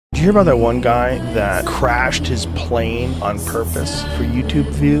you hear about that one guy that crashed his plane on purpose for YouTube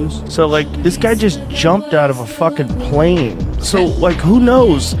views? So, like, this guy just jumped out of a fucking plane. So, like, who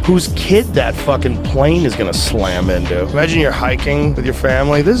knows whose kid that fucking plane is gonna slam into? Imagine you're hiking with your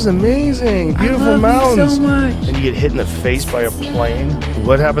family. This is amazing. Beautiful mountains. So much. And you get hit in the face by a plane.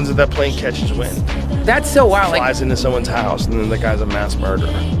 What happens if that plane catches wind? That's so wild. Like, Flies into someone's house, and then the guy's a mass murderer.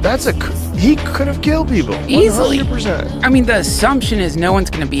 He could have killed people. easily. 100%. I mean, the assumption is no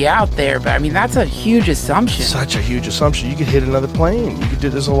one's going to be out there, but I mean, that's a huge assumption. Such a huge assumption. You could hit another plane.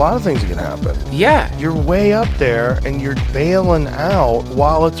 There's a lot of things that can happen. Yeah. You're way up there, and you're bailing out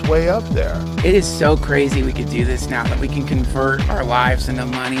while it's way up there. It is so crazy we could do this now, that we can convert our lives into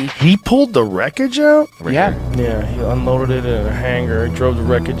money. He pulled the wreckage out? Yeah. Yeah, he unloaded it in a hangar, drove the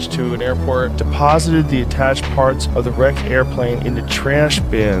wreckage to an airport, deposited the attached parts of the wrecked airplane into trash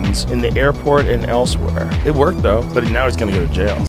bins in the airport and elsewhere. It worked, though, but now he's going to go to jail.